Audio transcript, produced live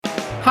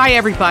Hi,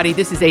 everybody.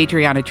 This is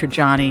Adriana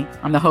Trajani.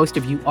 I'm the host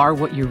of You Are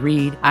What You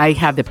Read. I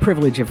have the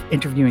privilege of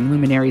interviewing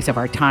luminaries of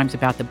our times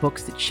about the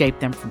books that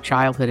shaped them from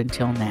childhood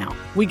until now.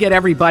 We get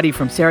everybody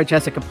from Sarah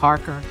Jessica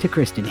Parker to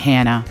Kristen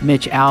Hanna,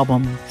 Mitch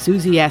Albom,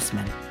 Susie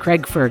Essman,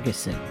 Craig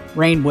Ferguson,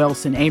 Rainn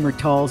Wilson, Amor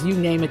Tolls, you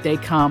name it, they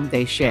come,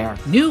 they share.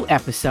 New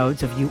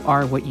episodes of You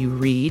Are What You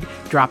Read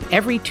drop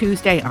every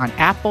Tuesday on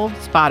Apple,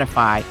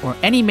 Spotify, or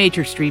any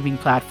major streaming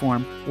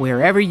platform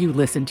wherever you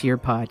listen to your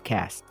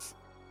podcasts.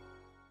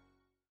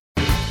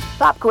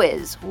 Pop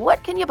quiz.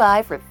 What can you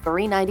buy for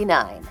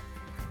 $3.99?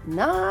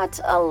 Not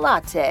a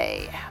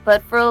latte,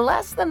 but for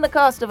less than the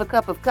cost of a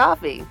cup of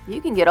coffee,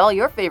 you can get all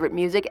your favorite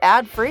music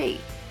ad-free.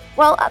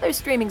 While other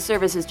streaming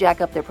services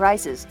jack up their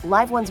prices,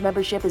 Live One's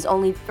membership is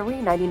only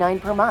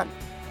 $3.99 per month,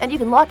 and you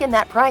can lock in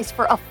that price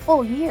for a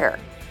full year.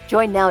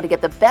 Join now to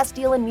get the best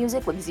deal in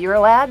music with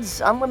 0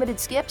 ads, unlimited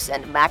skips,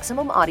 and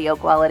maximum audio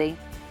quality.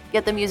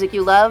 Get the music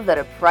you love at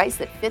a price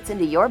that fits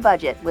into your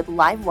budget with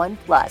Live One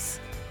Plus.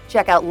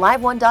 Check out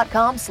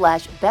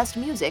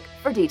liveone.com/bestmusic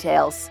for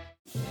details.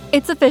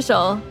 It's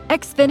official.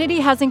 Xfinity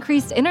has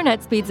increased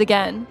internet speeds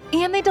again,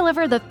 and they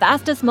deliver the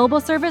fastest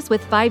mobile service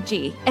with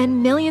 5G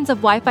and millions of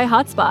Wi-Fi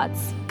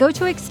hotspots. Go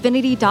to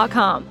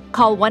Xfinity.com,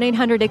 call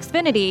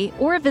 1-800-XFINITY,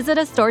 or visit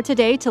a store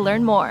today to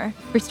learn more.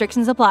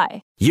 Restrictions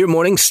apply. Your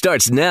morning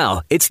starts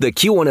now. It's the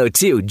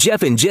Q102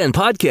 Jeff and Jen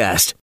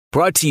podcast,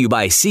 brought to you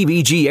by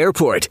CBG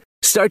Airport.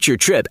 Start your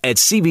trip at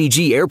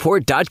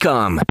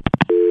CBGAirport.com.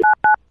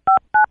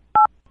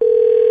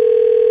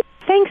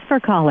 Thanks for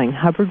calling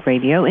Hubbard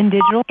Radio and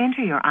Digital.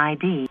 Enter your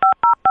ID.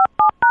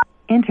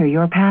 Enter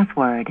your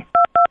password.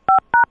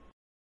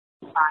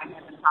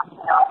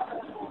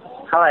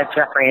 Hello,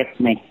 Jeffrey. It's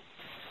me.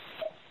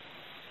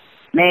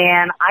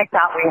 Man, I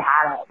thought we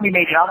had it. We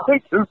made it all the way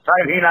through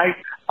Friday night,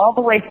 all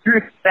the way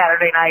through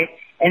Saturday night,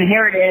 and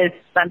here it is,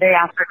 Sunday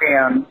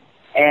afternoon.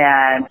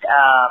 And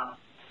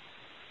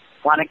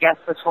want to guess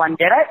which one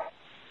did it?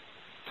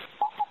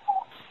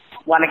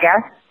 Want to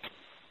guess?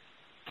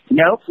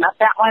 Nope, not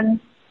that one.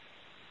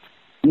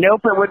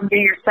 Nope, it wouldn't be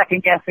your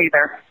second guess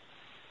either.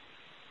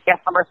 Guess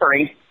number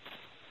 3.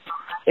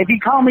 If you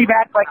call me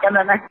back like in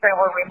the next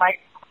hour, we might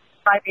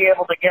be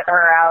able to get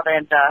her out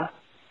and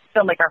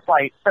still make our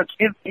flight. So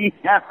give me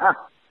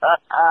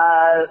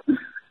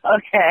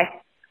okay.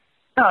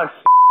 Oh,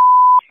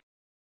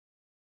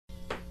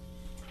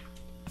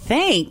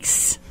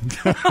 thanks.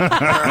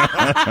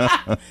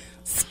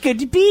 It's good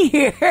to be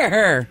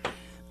here.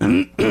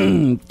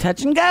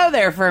 Touch and go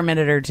there for a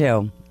minute or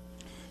two.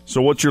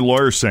 So what's your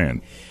lawyer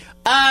saying?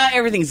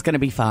 Everything's going to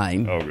be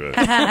fine. Oh, good.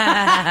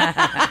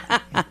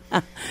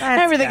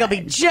 Everything will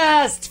be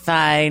just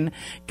fine.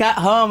 Got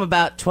home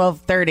about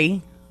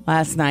 12:30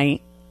 last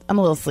night. I'm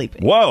a little sleepy.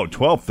 Whoa,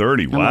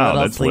 12:30. Wow,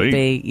 that's sleepy.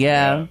 late.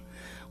 Yeah.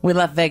 We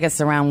left Vegas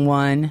around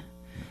 1.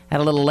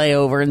 Had a little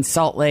layover in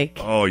Salt Lake.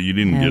 Oh, you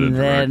didn't get it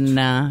direct. And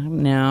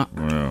then, no.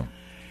 Wow.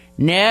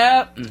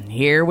 Nope.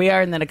 Here we are.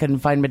 And then I couldn't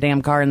find my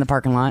damn car in the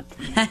parking lot.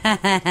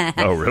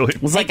 Oh, really?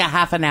 It was like a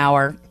half an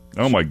hour.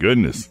 Oh, my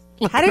goodness.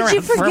 How did you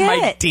forget? For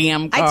my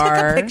damn car.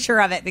 I took a picture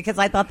of it because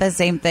I thought the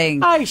same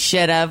thing. I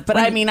should have, but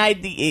I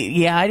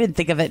didn't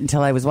think of it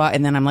until I was walking.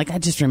 And then I'm like, I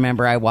just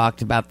remember I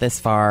walked about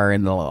this far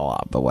and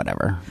but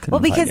whatever.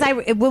 Well, because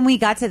when we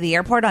got to the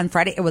airport on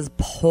Friday, it was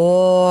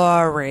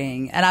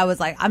pouring, and I was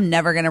like, I'm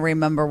never going to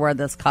remember where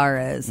this car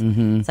is.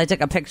 Mm-hmm. So I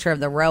took a picture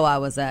of the row I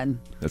was in.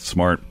 That's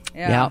smart.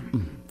 Yeah,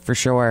 for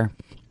sure.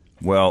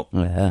 Well,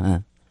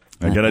 I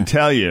got to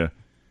tell you.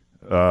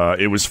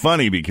 It was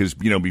funny because,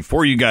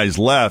 before you guys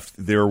left,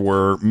 there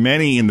were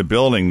many in the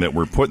building that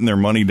were putting their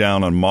money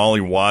down on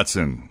Molly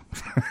Watson.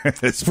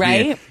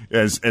 Right?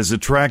 As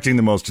attracting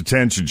the most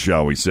attention,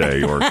 shall we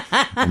say, or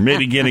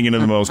maybe getting into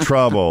the most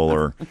trouble,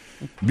 or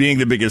being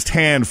the biggest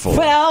handful.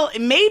 Well,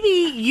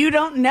 maybe you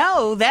don't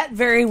know. That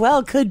very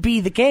well could be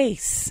the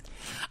case.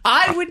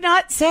 I would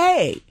not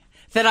say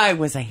that I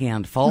was a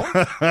handful.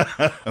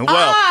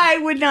 I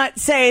would not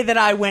say that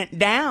I went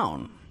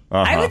down.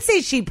 I would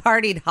say she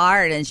partied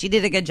hard, and she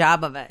did a good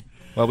job of it.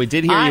 Well, we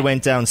did hear you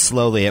went down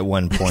slowly at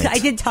one point. I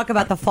did talk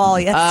about the fall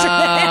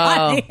yesterday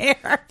on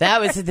air.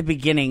 That was at the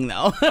beginning,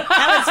 though.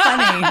 That was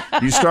funny.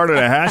 You started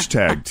a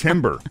hashtag,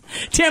 Timber.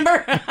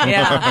 Timber?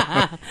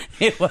 Yeah.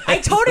 I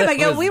told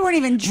him, we weren't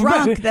even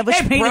drunk. That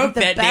was broke the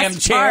that damn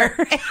best chair.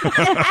 part.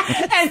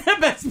 And the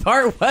best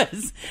part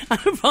was, I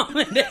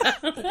fallen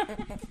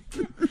down.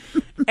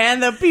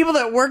 And the people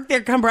that work there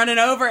come running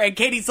over, and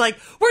Katie's like,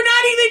 "We're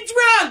not even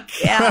drunk."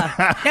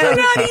 Yeah, we're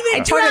not even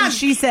I told drunk. him.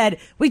 She said,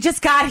 "We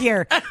just got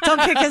here.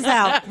 Don't kick us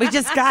out. We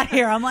just got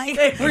here." I'm like, "We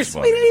didn't even do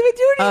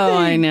anything." Oh,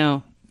 I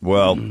know.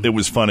 Well, it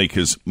was funny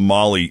because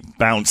Molly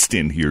bounced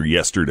in here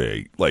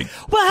yesterday, wide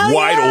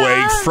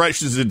awake,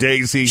 fresh as a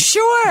daisy.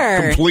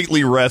 Sure.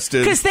 Completely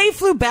rested. Because they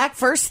flew back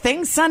first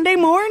thing Sunday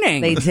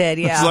morning. They did,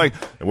 yeah. It's like,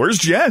 where's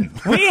Jen?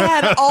 We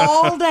had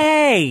all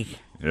day.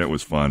 It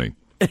was funny.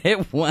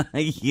 It was,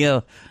 yeah.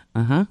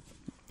 Uh-huh.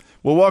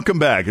 Well, welcome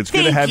back. It's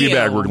good to have you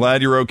back. We're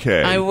glad you're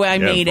okay. I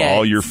made it.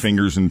 All your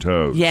fingers and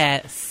toes.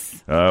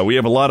 Yes. We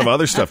have a lot of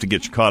other stuff to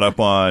get you caught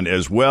up on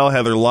as well.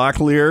 Heather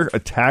Locklear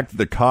attacked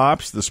the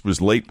cops. This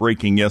was late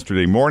breaking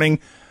yesterday morning.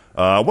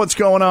 What's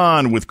going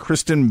on with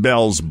Kristen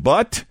Bell's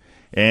butt?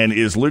 And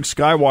is Luke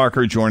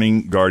Skywalker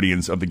joining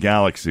Guardians of the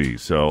Galaxy?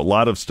 So a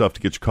lot of stuff to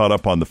get you caught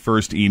up on. The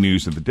first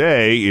e-news of the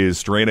day is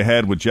Straight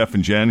Ahead with Jeff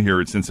and Jen here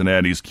at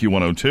Cincinnati's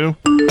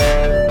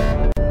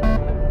Q102.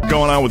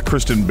 Going on with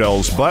Kristen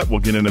Bell's butt. We'll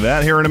get into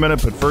that here in a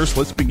minute. But first,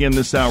 let's begin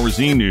this hour's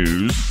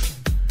e-news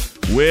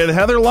with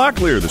Heather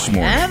Locklear this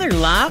morning. Heather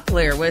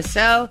Locklear was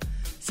so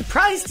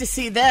surprised to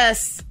see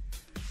this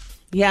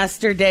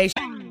yesterday.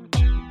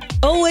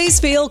 Always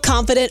feel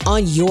confident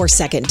on your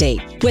second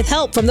date. With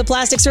help from the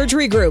Plastic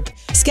Surgery Group.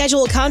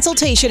 Schedule a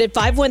consultation at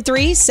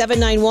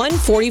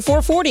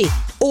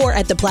 513-791-4440 or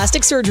at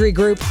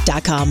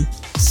theplasticsurgerygroup.com.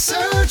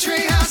 Surgery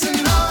has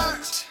an art.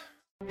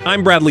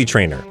 I'm Bradley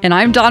Trainer. And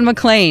I'm Don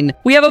McClain.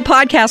 We have a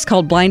podcast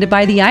called Blinded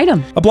by the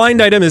Item. A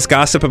blind item is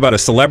gossip about a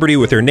celebrity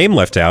with their name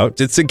left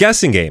out. It's a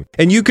guessing game,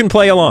 and you can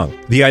play along.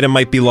 The item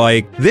might be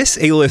like, this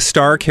A-list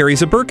star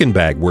carries a Birkin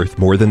bag worth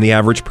more than the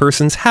average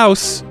person's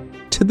house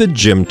to the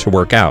gym to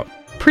work out.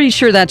 Pretty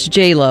sure that's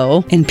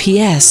J-Lo. And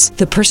P.S.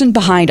 the person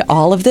behind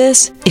all of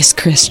this is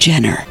Kris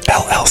Jenner,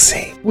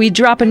 LLC. We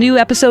drop a new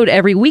episode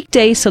every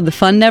weekday so the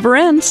fun never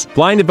ends.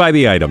 Blinded by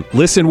the Item.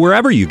 Listen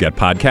wherever you get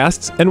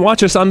podcasts and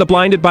watch us on the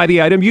Blinded by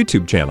the Item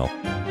YouTube channel.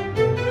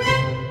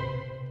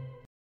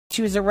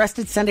 She was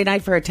arrested Sunday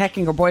night for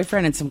attacking her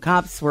boyfriend, and some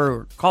cops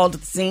were called to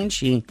the scene.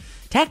 She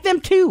attacked them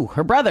too.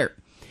 Her brother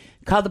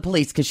called the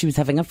police because she was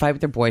having a fight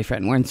with her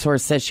boyfriend. One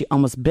source says she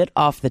almost bit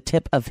off the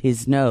tip of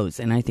his nose,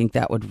 and I think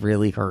that would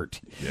really hurt.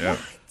 Yeah.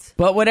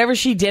 But whatever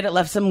she did, it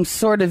left some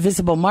sort of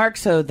visible mark,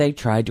 so they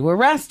tried to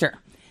arrest her.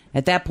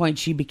 At that point,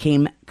 she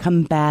became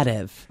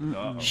combative.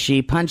 Uh-oh.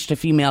 She punched a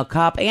female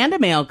cop and a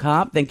male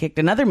cop, then kicked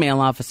another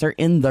male officer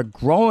in the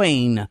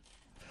groin.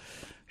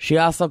 She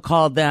also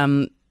called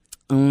them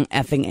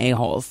effing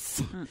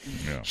a-holes.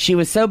 Yeah. She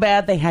was so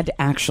bad they had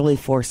to actually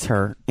force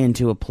her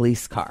into a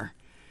police car.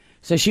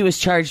 So she was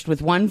charged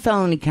with 1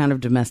 felony count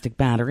of domestic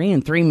battery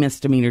and 3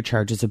 misdemeanor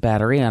charges of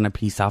battery on a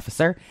peace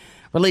officer.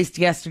 Released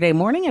yesterday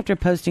morning after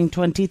posting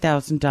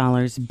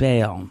 $20,000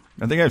 bail.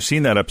 I think I've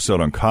seen that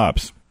episode on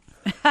Cops.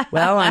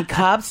 Well, on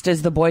Cops,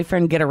 does the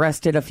boyfriend get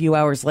arrested a few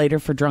hours later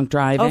for drunk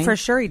driving? Oh, for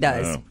sure he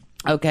does.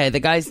 Okay, the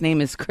guy's name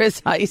is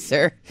Chris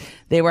Heiser.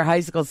 They were high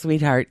school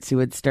sweethearts who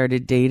had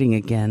started dating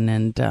again,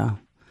 and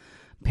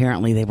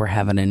apparently they were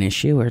having an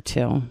issue or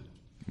two.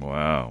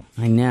 Wow.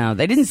 I know.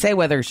 They didn't say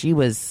whether she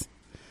was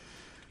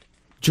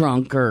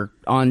drunk or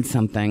on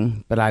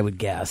something, but I would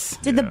guess.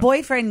 Did the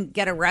boyfriend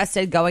get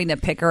arrested going to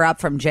pick her up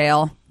from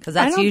jail? Because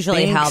that's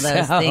usually how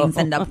those things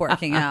end up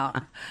working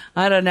out.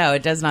 I don't know.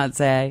 It does not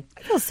say.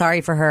 I feel sorry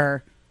for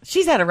her.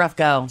 She's had a rough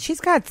go. She's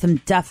got some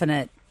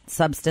definite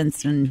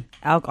substance and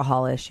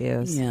alcohol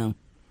issues. Yeah.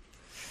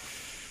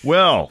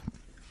 Well,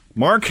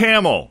 Mark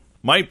Hamill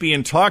might be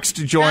in talks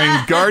to join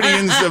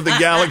Guardians of the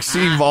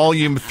Galaxy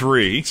Volume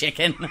 3.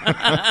 Chicken.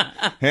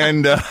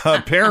 And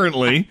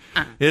apparently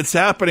it's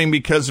happening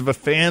because of a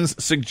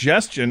fan's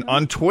suggestion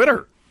on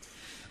Twitter.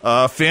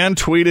 A fan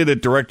tweeted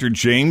at director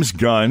James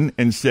Gunn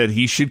and said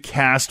he should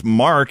cast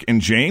Mark,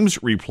 and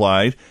James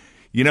replied,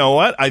 you know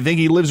what? I think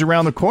he lives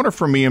around the corner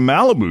from me in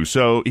Malibu,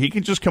 so he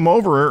can just come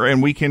over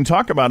and we can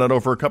talk about it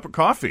over a cup of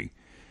coffee.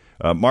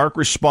 Mark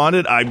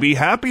responded, I'd be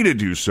happy to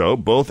do so,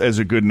 both as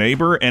a good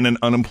neighbor and an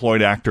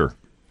unemployed actor.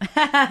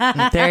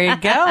 There you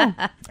go.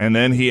 And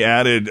then he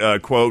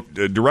added, quote,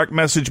 direct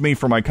message me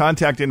for my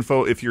contact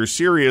info if you're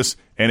serious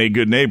and a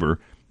good neighbor.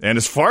 And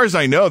as far as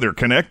I know, they're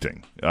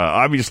connecting.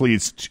 Obviously,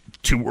 it's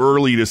too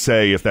early to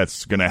say if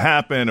that's going to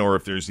happen or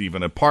if there's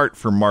even a part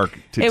for Mark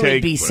to take. It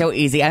would be so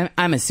easy.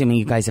 I'm assuming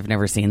you guys have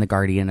never seen the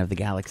Guardian of the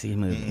Galaxy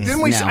movie.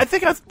 Didn't we? No. I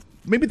think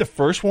maybe the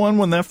first one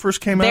when that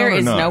first came out. There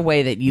is no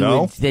way that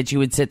you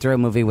would sit through a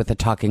movie with a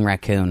talking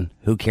raccoon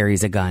who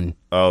carries a gun.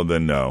 Oh,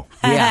 then no.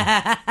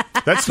 Yeah,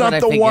 that's not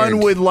the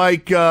one with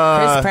like Chris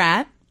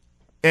Pratt.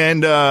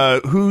 And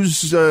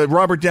who's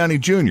Robert Downey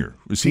Jr.?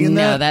 Was he in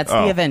that? No, that's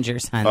the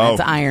Avengers, hon.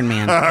 That's Iron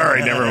Man. All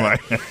right, never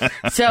mind.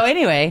 So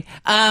anyway,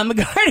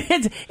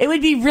 Guardians, it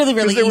would be really,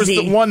 really easy. There was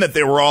the one that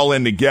they were all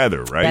in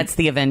together, right? That's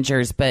the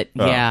Avengers, but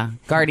yeah,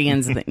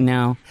 Guardians,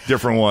 no.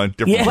 Different one,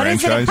 different franchise. What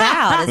is it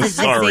about? Is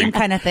it the same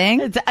kind of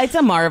thing? It's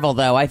a Marvel,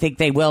 though. I think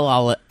they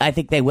will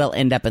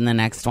end up in the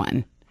next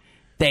one.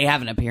 They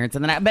have an appearance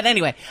in the next. But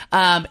anyway,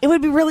 it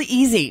would be really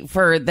easy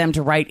for them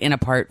to write in a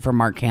part for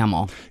Mark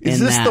Hamill. Is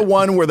this the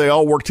one where they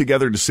all work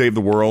together to save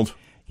the world?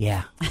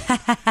 Yeah.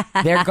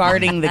 They're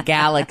guarding the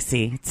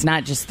galaxy. It's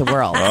not just the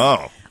world.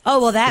 Oh,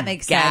 well, that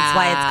makes sense.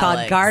 Why it's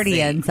called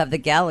Guardians of the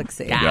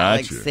Galaxy.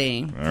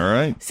 Galaxy. All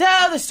right. So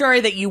the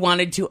story that you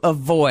wanted to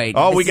avoid.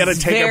 Oh, we got to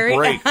take a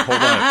break. Hold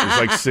on. It's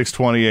like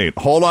 6:28.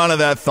 Hold on to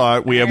that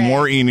thought. We have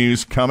more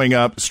e-news coming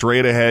up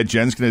straight ahead.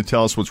 Jen's going to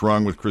tell us what's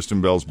wrong with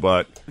Kristen Bell's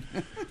butt.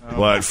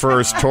 But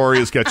first, Tori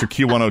has got your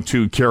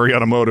Q102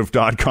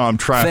 carryautomotive.com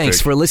traffic. Thanks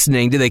for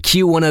listening to the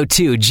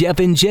Q102 Jeff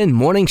and Jen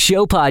Morning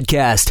Show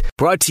podcast,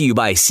 brought to you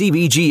by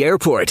CBG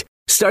Airport.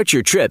 Start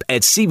your trip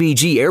at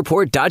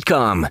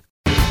CBGAirport.com.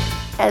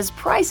 As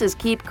prices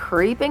keep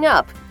creeping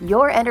up,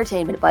 your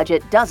entertainment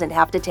budget doesn't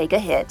have to take a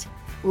hit.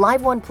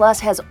 Live One Plus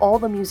has all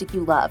the music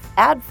you love,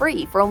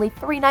 ad-free for only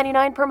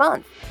 $3.99 per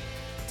month.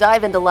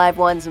 Dive into Live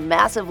One's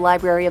massive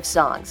library of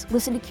songs,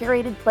 listen to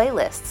curated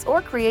playlists,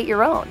 or create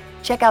your own.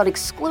 Check out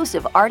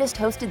exclusive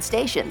artist-hosted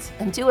stations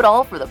and do it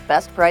all for the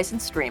best price in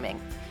streaming.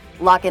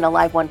 Lock in a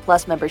Live One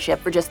Plus membership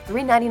for just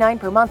 $3.99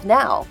 per month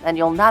now, and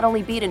you'll not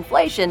only beat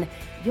inflation,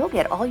 you'll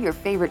get all your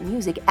favorite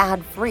music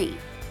ad-free.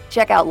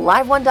 Check out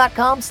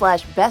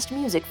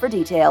liveone.com/bestmusic for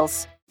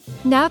details.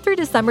 Now through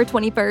December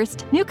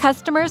 21st, new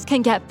customers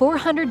can get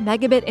 400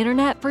 megabit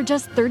internet for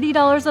just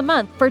 $30 a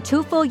month for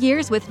 2 full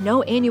years with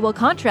no annual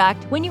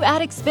contract when you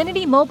add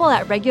Xfinity Mobile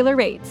at regular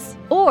rates.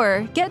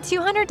 Or get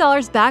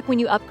 $200 back when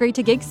you upgrade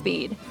to gig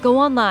speed. Go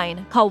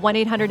online, call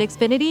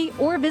 1-800-XFINITY,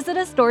 or visit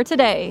a store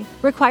today.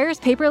 Requires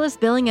paperless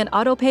billing and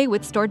autopay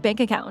with stored bank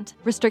account.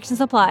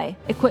 Restrictions apply.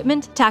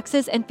 Equipment,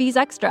 taxes, and fees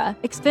extra.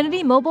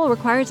 Xfinity Mobile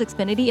requires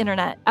Xfinity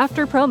Internet.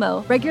 After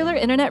promo, regular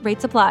internet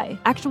rates apply.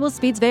 Actual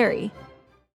speeds vary.